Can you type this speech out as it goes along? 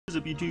What's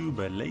up YouTube,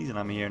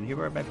 LazeeLlama here, and here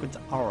we're back with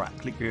our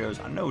Click Heroes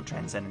on No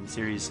Transcending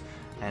series,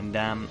 and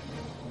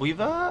we've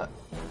been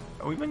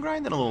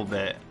grinding a little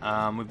bit. We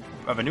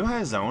have a new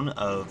high zone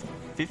of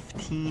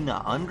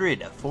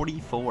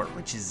 1544,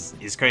 which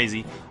is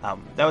crazy.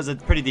 That was a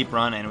pretty deep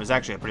run, and it was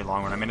actually a pretty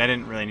long run. I mean, I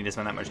didn't really need to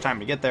spend that much time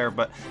to get there,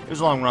 but it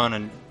was a long run,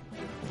 and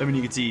I mean,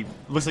 you can see,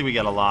 looks like we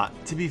got a lot.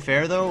 To be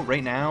fair though,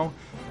 right now,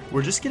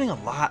 we're just getting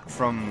a lot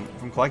from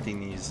collecting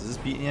these. Is this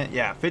beating it?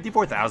 Yeah,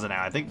 54,000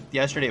 now. I think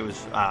yesterday it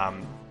was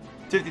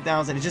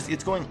 50,000.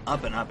 It's going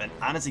up and up, and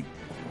honestly,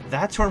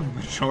 that's where the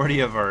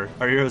majority of our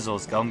hero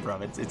souls come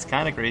from. It's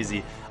kind of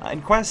crazy.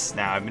 And quests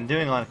now, I've been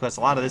doing a lot of quests.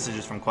 A lot of this is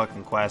just from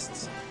collecting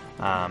quests.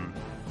 I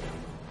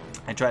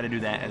try to do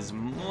that as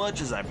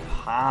much as I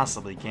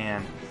possibly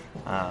can.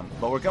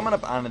 But we're coming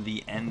up on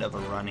the end of a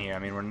run here. I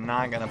mean, we're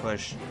not gonna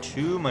push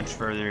too much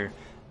further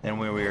than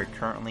where we are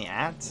currently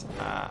at.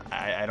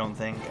 I don't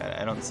think.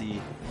 I don't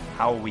see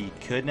how we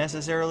could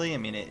necessarily. I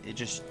mean,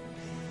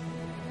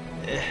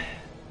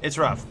 it's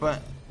rough,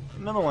 but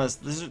nonetheless,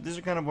 these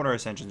are kind of what our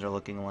ascensions are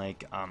looking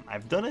like.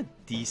 I've done a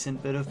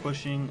decent bit of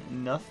pushing,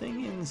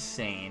 nothing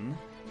insane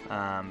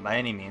by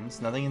any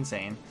means, nothing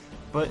insane,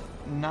 but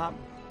not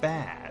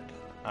bad.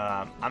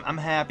 I'm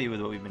happy with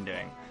what we've been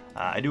doing.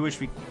 I do wish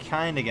we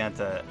kind of got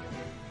the.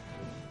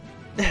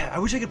 I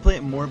wish I could play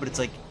it more, but it's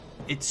like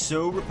it's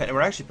so repetitive.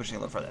 We're actually pushing a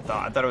little further than I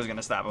thought. I thought it was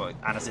gonna stop,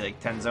 honestly,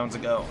 like 10 zones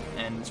ago,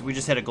 and we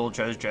just hit a gold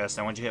treasure chest.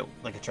 And once you hit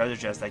like a treasure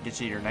chest, that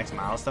gets you to your next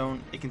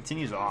milestone. It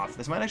continues off.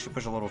 This might actually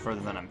push a little further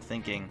than I'm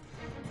thinking,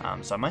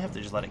 so I might have to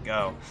just let it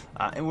go.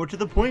 And we're to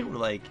the point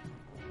where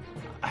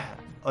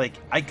like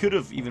I could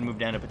have even moved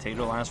down to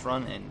potato last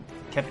run and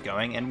kept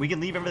going, and we can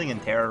leave everything in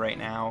Terra right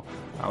now,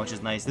 which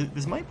is nice.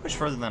 This might push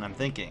further than I'm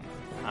thinking.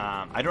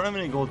 I don't have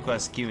any gold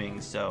quests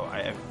queuing, so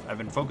I've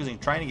been focusing,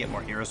 trying to get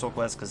more hero soul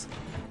quests, because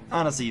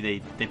honestly they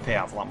pay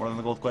off a lot more than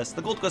the gold quests.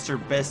 The gold quests are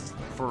best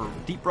for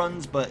deep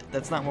runs, but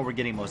that's not what we're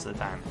getting most of the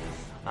time.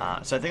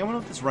 So I think I'm gonna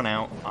let this run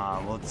out.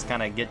 We'll just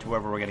kind of get to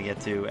wherever we're gonna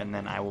get to, and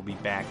then I will be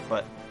back.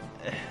 But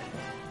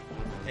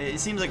it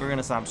seems like we're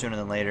gonna stop sooner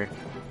than later.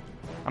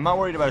 I'm not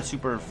worried about a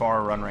super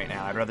far run right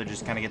now. I'd rather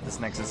just kind of get this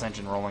next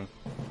ascension rolling.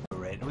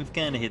 Alright, we've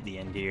kind of hit the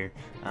end here.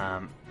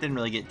 Didn't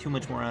really get too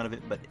much more out of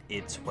it, but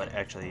it's what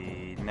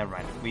actually... Never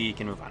mind. We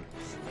can move on.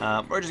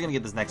 We're just going to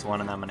get this next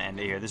one, and then I'm going to end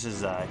it here. This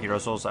is Hero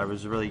Souls. I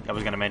was going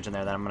to mention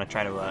there that I'm going to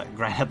try to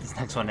grind up this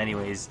next one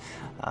anyways.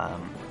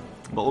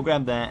 But we'll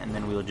grab that, and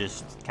then we'll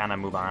just kind of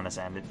move on this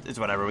end. It's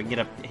whatever. We can get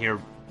up here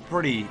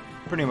pretty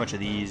much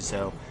of these,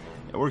 so...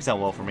 It works out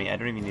well for me. I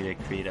don't even need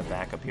to create a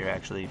backup here,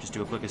 actually. Just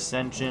do a quick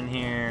ascension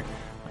here.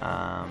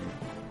 I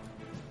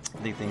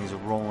think things are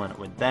rolling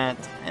with that.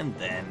 And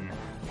then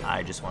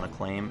I just want to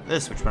claim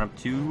this, which went up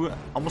to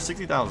almost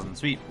 60,000.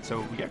 Sweet. So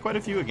we got quite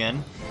a few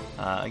again.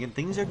 Again,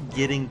 things are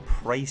getting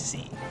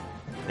pricey.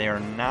 They are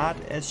not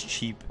as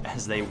cheap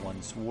as they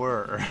once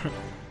were.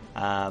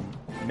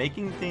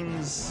 Making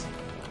things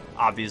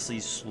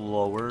obviously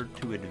slower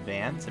to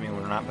advance. I mean,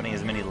 we're not putting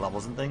as many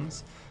levels and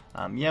things.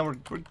 Yeah, we're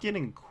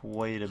getting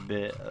quite a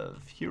bit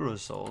of hero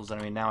souls. I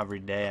mean, now every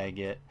day I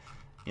get,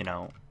 you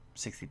know,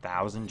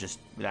 60,000 just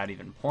without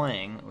even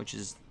playing, which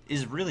is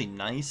really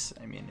nice.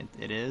 I mean,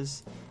 it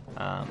is,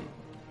 but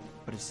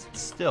it's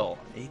still,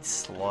 it's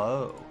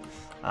slow.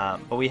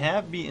 But we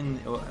have beaten.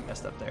 Oh, I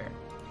messed up there.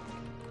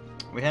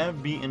 We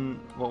have beaten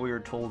what we were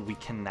told we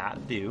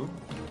cannot do.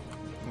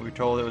 We were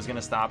told it was going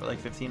to stop at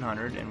like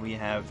 1500, and we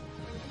have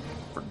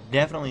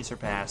definitely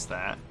surpassed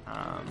that.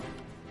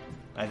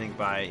 I think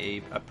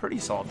by a pretty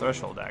solid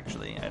threshold,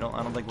 actually. I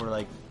don't think we're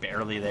like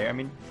barely there. I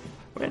mean,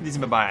 we're a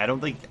decent bit by. I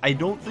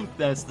don't think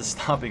that's the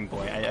stopping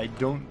point. I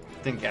don't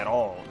think at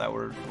all that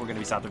we're gonna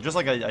be stopped there. Just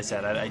like I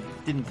said, I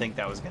didn't think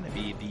that was gonna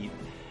be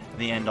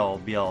the end all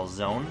be all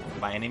zone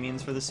by any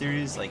means for the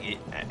series. Like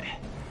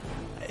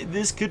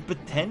this could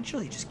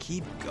potentially just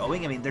keep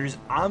going. I mean, there's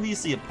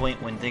obviously a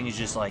point when things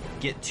just like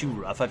get too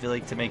rough, I feel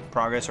like, to make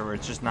progress, or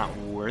it's just not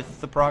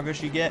worth the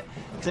progress you get.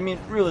 Because I mean,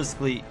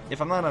 realistically,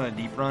 if I'm not on a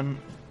deep run,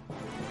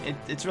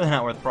 it's really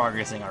not worth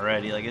progressing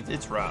already. Like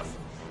it's rough.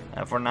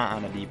 If we're not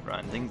on a deep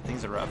run,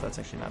 things are rough. That's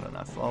actually not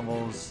enough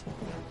levels.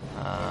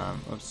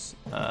 Oops.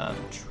 I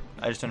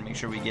just want to make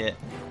sure we get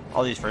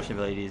all these first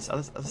abilities.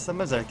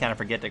 Sometimes I kind of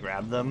forget to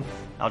grab them.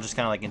 I'll just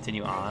kind of like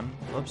continue on.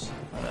 Whoops.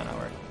 Why did that not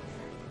work?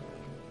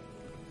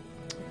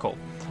 Cool.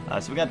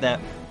 So we got that.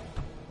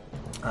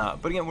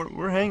 But again,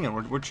 we're hanging,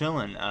 we're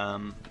chilling.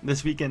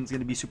 This weekend's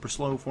going to be super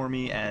slow for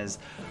me as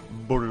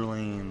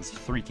Borderlands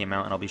 3 came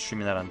out, and I'll be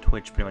streaming that on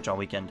Twitch pretty much all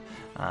weekend.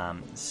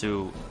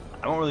 So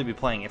I won't really be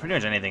playing it pretty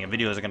much anything, and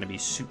videos are going to be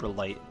super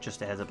light,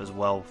 just a heads up as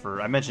well.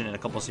 I mentioned it in a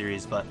couple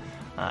series, but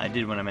I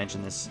did want to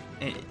mention this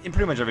in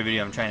pretty much every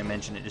video. I'm trying to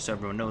mention it just so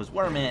everyone knows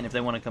where I'm at, and if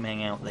they want to come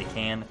hang out, they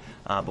can.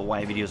 But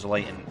why videos are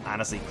light, and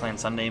honestly, Clan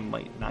Sunday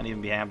might not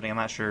even be happening. I'm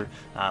not sure.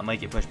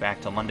 Might get pushed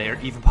back till Monday or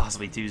even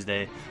possibly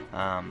Tuesday.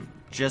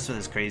 just with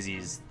as crazy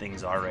as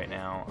things are right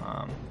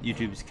now,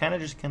 YouTube's kind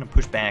of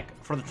pushed back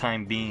for the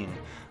time being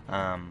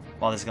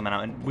while this is coming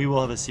out. And we will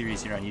have a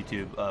series here on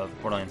YouTube of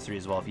Borderlands 3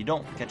 as well. If you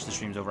don't catch the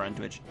streams over on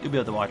Twitch, you'll be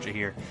able to watch it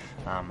here.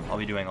 I'll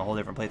be doing a whole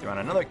different playthrough on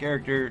another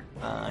character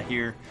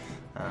here.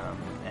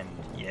 And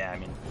yeah, I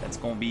mean, that's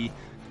gonna be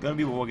what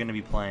we're gonna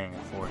be playing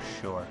for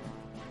sure.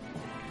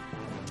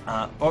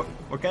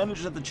 We're kind of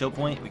just at the chill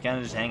point. We kind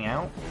of just hang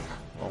out.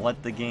 We'll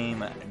let the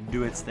game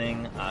do its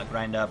thing,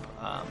 grind up.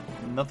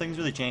 Nothing's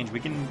really changed.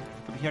 We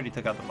already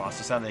took out the boss,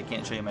 so sadly I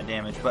can't show you my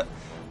damage. But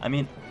I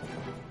mean,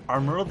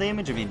 our mortal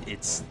damage, I mean,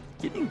 it's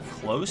getting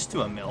close to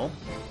 1,000,000,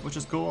 which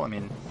is cool. I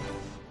mean,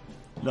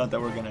 not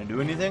that we're gonna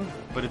do anything,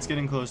 but it's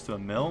getting close to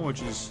 1,000,000,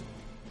 which is,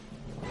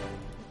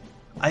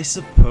 I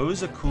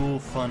suppose, a cool,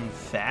 fun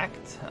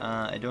fact.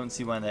 I don't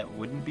see why that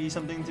wouldn't be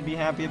something to be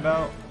happy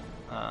about.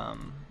 A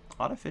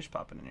lot of fish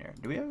popping in here.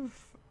 Do we have...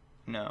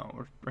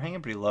 No, we're hanging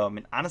pretty low. I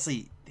mean,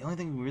 honestly, the only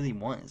thing we really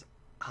want is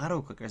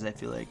auto clickers, I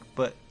feel like.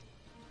 But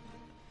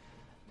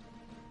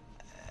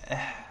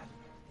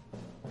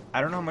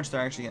I don't know how much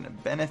they're actually going to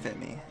benefit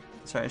me.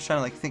 Sorry, I was trying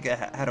to like think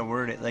how to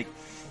word it. Like,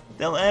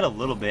 they'll add a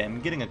little bit. I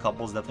mean, getting a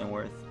couple is definitely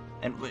worth.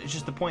 And it's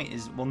just the point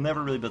is we'll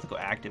never really be able to go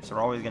active, so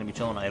we're always going to be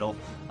chilling idle.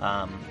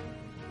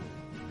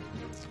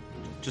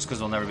 Just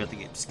because we'll never be able to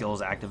get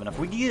skills active enough.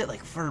 We can get it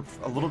like for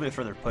a little bit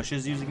further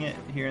pushes using it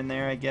here and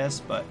there, I guess,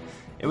 but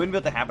it wouldn't be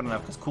able to happen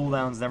enough because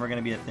cooldown's never going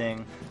to be a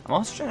thing. I'm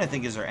also trying to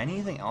think, is there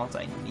anything else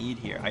I need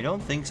here? I don't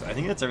think so. I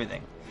think that's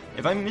everything.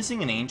 If I'm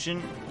missing an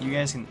ancient, you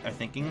guys are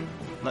thinking,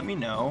 let me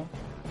know.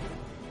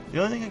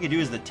 The only thing I could do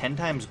is the 10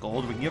 times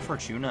gold. We can get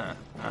Fortuna,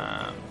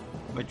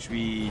 which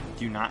we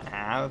do not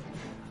have.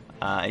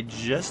 I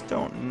just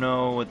don't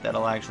know what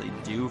that'll actually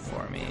do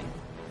for me.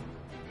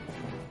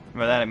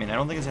 By that, I mean, I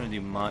don't think it's going to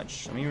do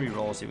much. Let me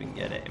re-roll, see if we can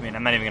get it. I mean,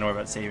 I'm not even going to worry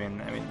about saving.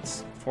 I mean,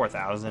 it's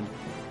 4,000.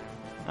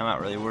 I'm not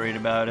really worried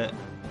about it.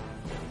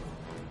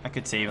 I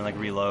could save and, like,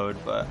 reload,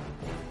 but...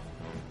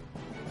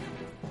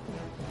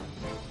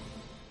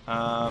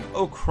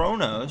 oh,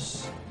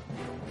 Chronos.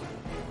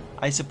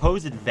 I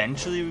suppose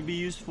eventually would be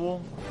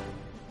useful.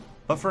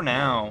 But for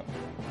now,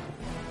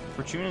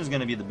 Fortuna is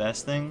going to be the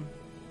best thing.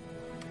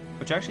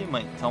 Which actually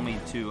might tell me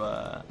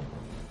to,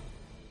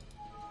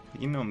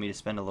 you may want me to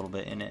spend a little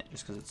bit in it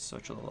just because it's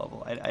such a low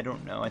level. I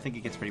don't know. I think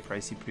it gets pretty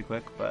pricey pretty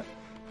quick, but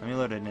let me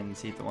load it in and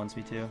see if it wants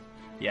me to.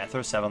 Yeah,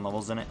 throw 7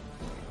 levels in it.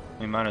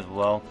 We might as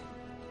well.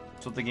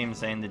 That's what the game's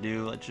saying to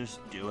do. Let's just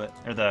do it.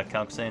 Or the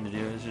calc's saying to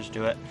do. Let's just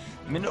do it.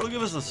 I mean, it'll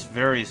give us this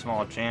very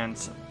small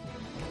chance.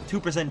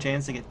 2%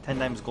 chance to get 10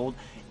 times gold.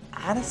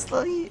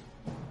 Honestly,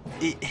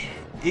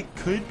 it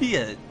could be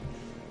a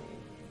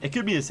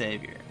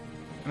savior.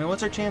 I mean,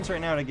 what's our chance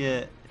right now to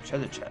get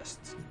treasure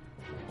chests?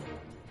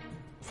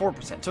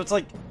 4%. So it's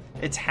like,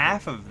 it's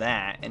half of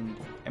that, and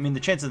I mean the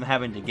chances of them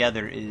having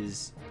together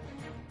is,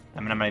 I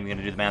mean, I'm not even going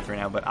to do the math right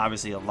now, but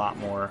obviously a lot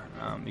more.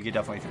 You could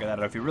definitely figure that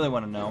out if you really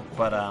want to know.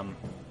 But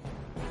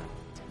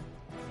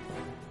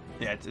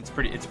yeah, it's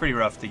pretty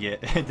rough to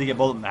get to get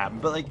both of them to happen.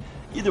 But like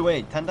either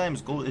way, 10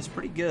 times gold is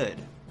pretty good.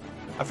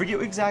 I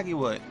forget exactly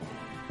what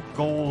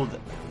gold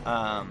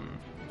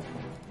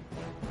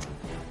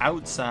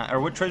outside,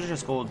 or what treasure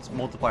chest gold's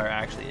multiplier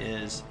actually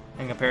is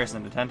in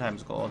comparison to 10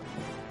 times gold.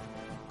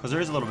 Because there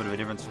is a little bit of a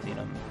difference between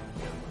them,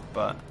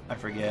 but I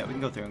forget. We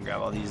can go through and grab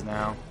all these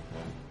now.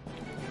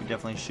 We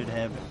definitely should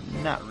have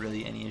not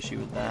really any issue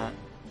with that.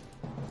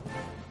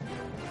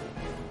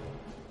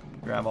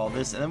 Grab all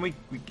this, and then we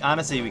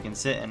honestly, we can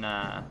sit and,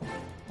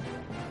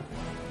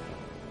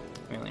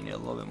 we only need a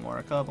little bit more,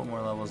 a couple more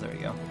levels, there we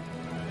go.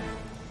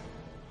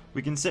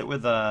 We can sit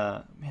with,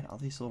 man, all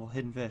these little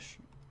hidden fish.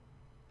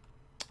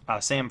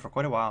 Sam for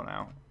quite a while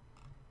now.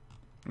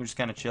 We just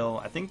kind of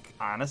chill. I think,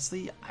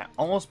 honestly, I'm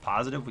almost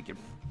positive we could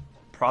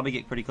probably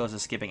get pretty close to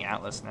skipping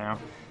Atlas now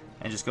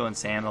and just go in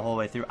Sam the whole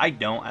way through. I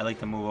don't. I like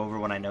to move over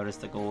when I notice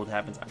the gold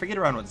happens. I forget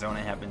around what zone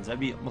it happens. That'd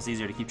be almost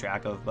easier to keep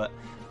track of, but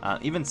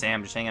even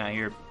Sam, just hanging out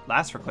here,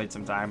 lasts for quite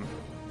some time.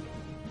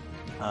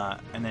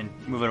 And then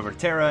move it over to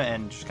Terra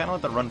and just kind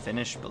of let the run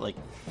finish, but, like,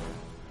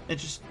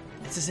 it's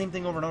the same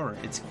thing over and over.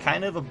 It's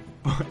kind of a,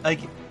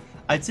 like...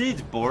 I'd say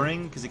it's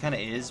boring because it kind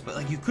of is, but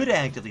like you could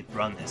actively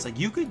run this. Like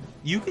you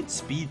could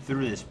speed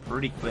through this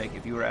pretty quick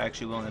if you were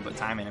actually willing to put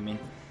time in. I mean,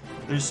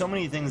 there's so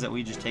many things that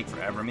we just take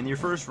forever. I mean, your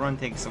first run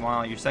takes a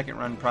while. Your second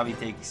run probably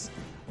takes,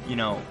 you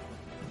know,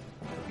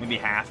 maybe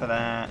half of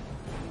that.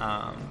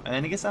 And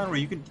then it gets down where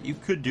you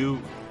could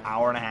do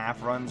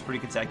hour-and-a-half runs pretty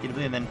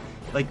consecutively, and then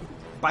like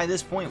by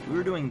this point we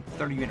were doing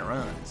 30-minute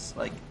runs.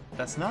 Like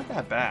that's not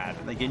that bad.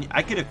 Like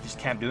I could have just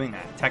kept doing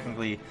that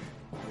technically,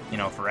 you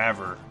know,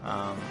 forever.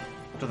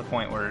 To the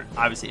point where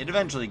obviously it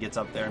eventually gets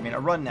up there. I mean, a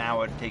run now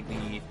would take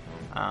me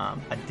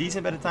a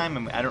decent bit of time,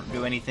 and I don't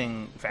do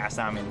anything fast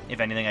now. I mean, if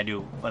anything, I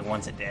do like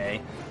once a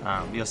day.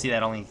 You'll see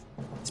that only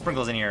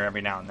sprinkles in here every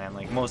now and then.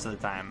 Like most of the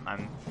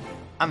time,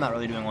 I'm not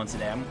really doing once a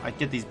day. I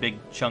get these big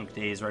chunk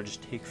days where I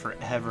just take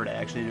forever to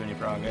actually do any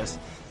progress.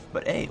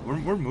 But hey,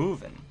 we're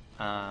moving.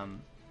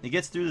 it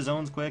gets through the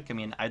zones quick. I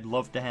mean, I'd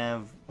love to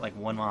have like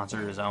one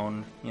monster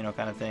zone, you know,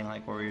 kind of thing,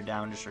 like where you're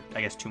down just,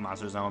 I guess, 2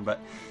 monster zone, but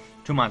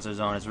 2 monster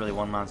zone is really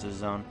 1 monster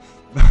zone.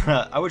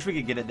 I wish we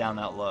could get it down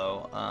that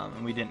low,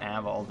 and we didn't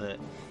have all the,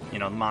 you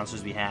know, the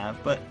monsters we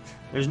have, but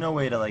there's no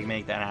way to like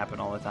make that happen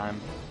all the time.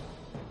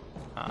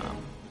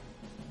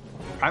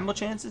 Primal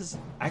chance is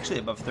actually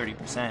above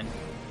 30%,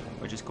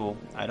 which is cool.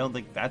 I don't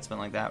think that's been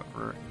like that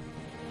for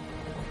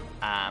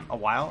a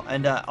while.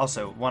 And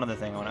also, one other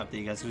thing I want to update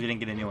you guys, because we didn't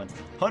get any new ones.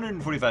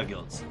 145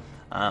 guilds.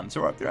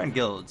 So we're up there on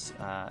guilds.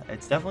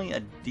 It's definitely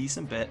a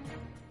decent bit.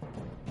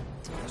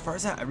 As far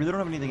as that, I really don't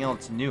have anything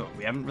else new.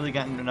 We haven't really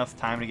gotten enough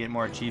time to get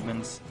more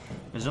achievements.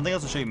 There's nothing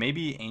else to show you.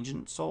 Maybe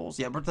Ancient Souls?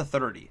 Yeah, we're up to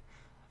 30.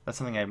 That's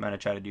something I'm going to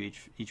try to do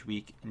each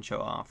week and show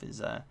off, is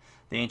the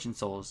Ancient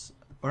Souls.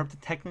 We're up to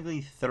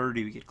technically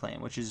 30 we could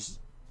claim, which is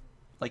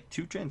like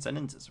 2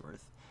 Transcendences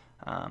worth.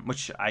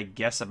 Which I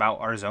guess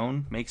about our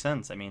zone makes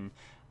sense. I mean,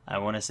 I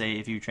want to say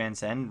if you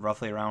transcend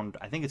roughly around,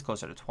 I think it's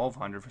closer to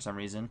 1,200 for some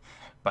reason,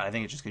 but I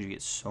think it's just because you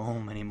get so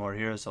many more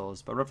hero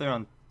souls. But roughly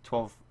around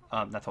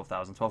 12,000,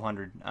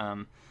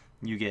 1,200,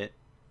 you get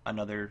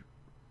another,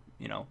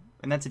 you know,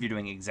 and that's if you're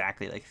doing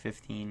exactly like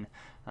 15.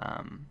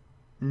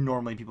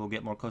 Normally people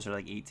get more closer to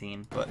like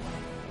 18, but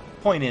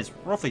point is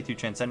roughly 2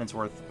 transcendence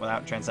worth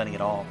without transcending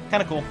at all.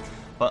 Kind of cool.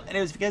 But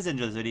anyways, if you guys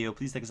enjoyed this video,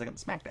 please take a second,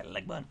 smack that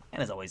like button,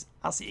 and as always,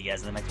 I'll see you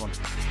guys in the next one.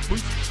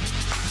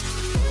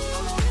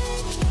 Peace.